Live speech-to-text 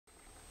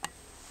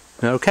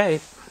Okay,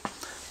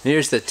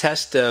 here's the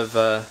test of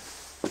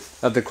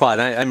the quad.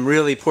 I'm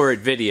really poor at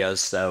videos,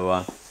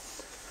 so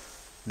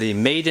the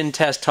Maiden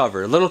test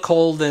hover. A little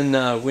cold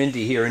and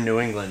windy here in New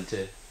England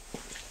to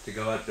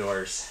go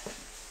outdoors.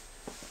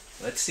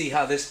 Let's see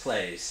how this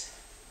plays.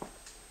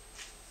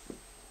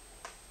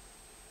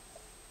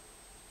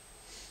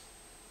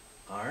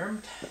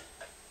 Armed.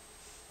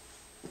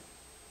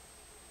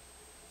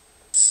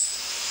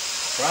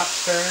 Prop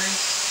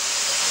stern.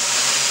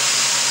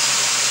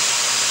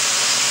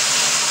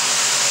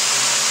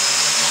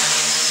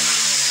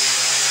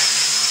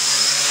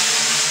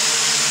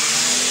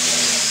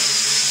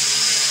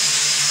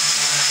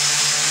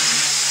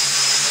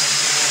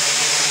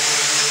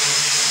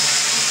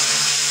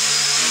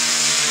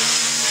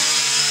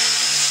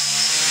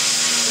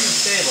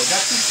 Stable. Got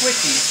some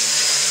switchies.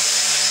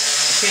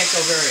 I can't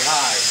go very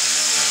high.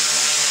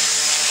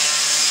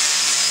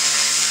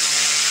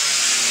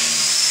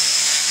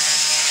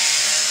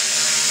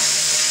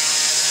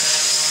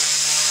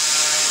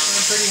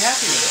 I'm pretty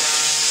happy with it.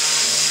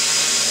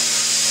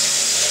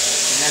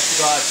 Didn't have to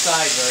go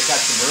outside, but I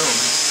got some room.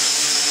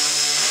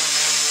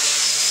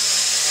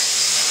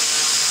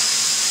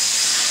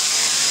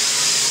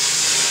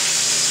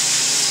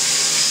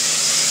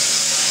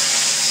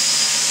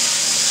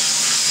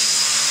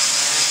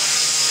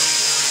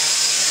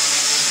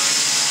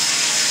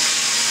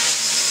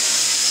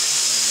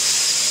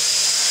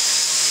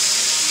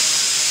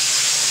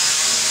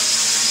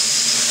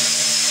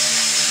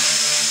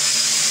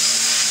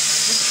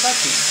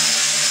 Touchy.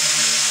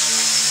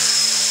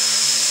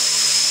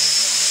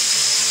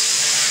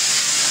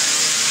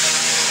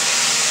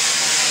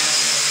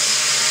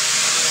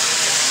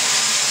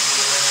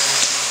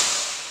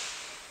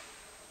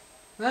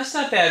 That's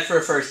not bad for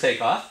a first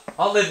takeoff.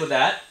 I'll live with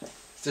that.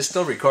 Is this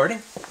still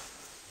recording?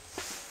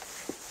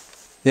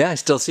 Yeah, I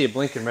still see a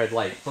blinking red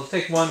light. We'll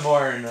take one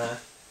more and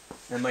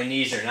my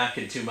knees are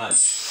knocking too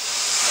much.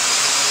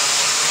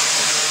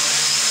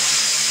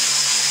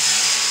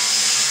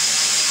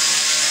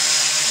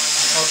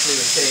 Hopefully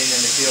we're staying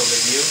in the field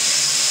of view.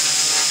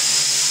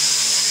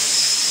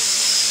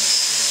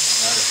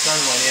 The sun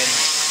went in.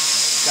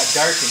 It got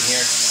dark in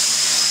here.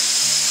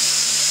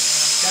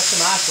 Got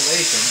some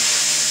oscillation.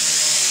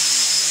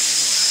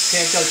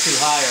 Can't go too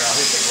high or I'll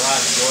hit the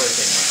garage door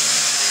thing.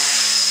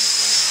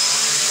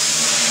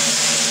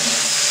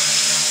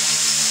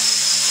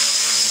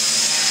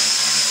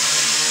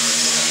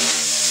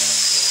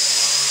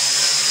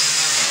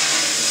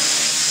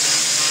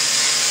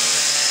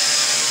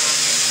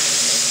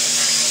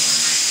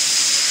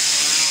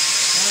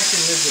 I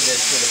can live with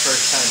this for the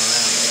first time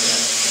around.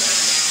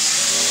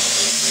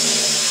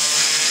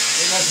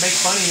 It does make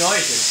funny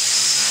noises.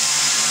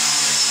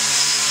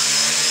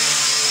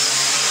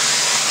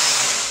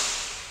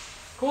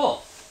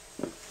 Cool.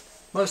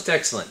 Most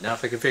excellent. Now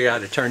if I can figure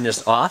out how to turn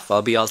this off,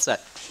 I'll be all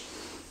set.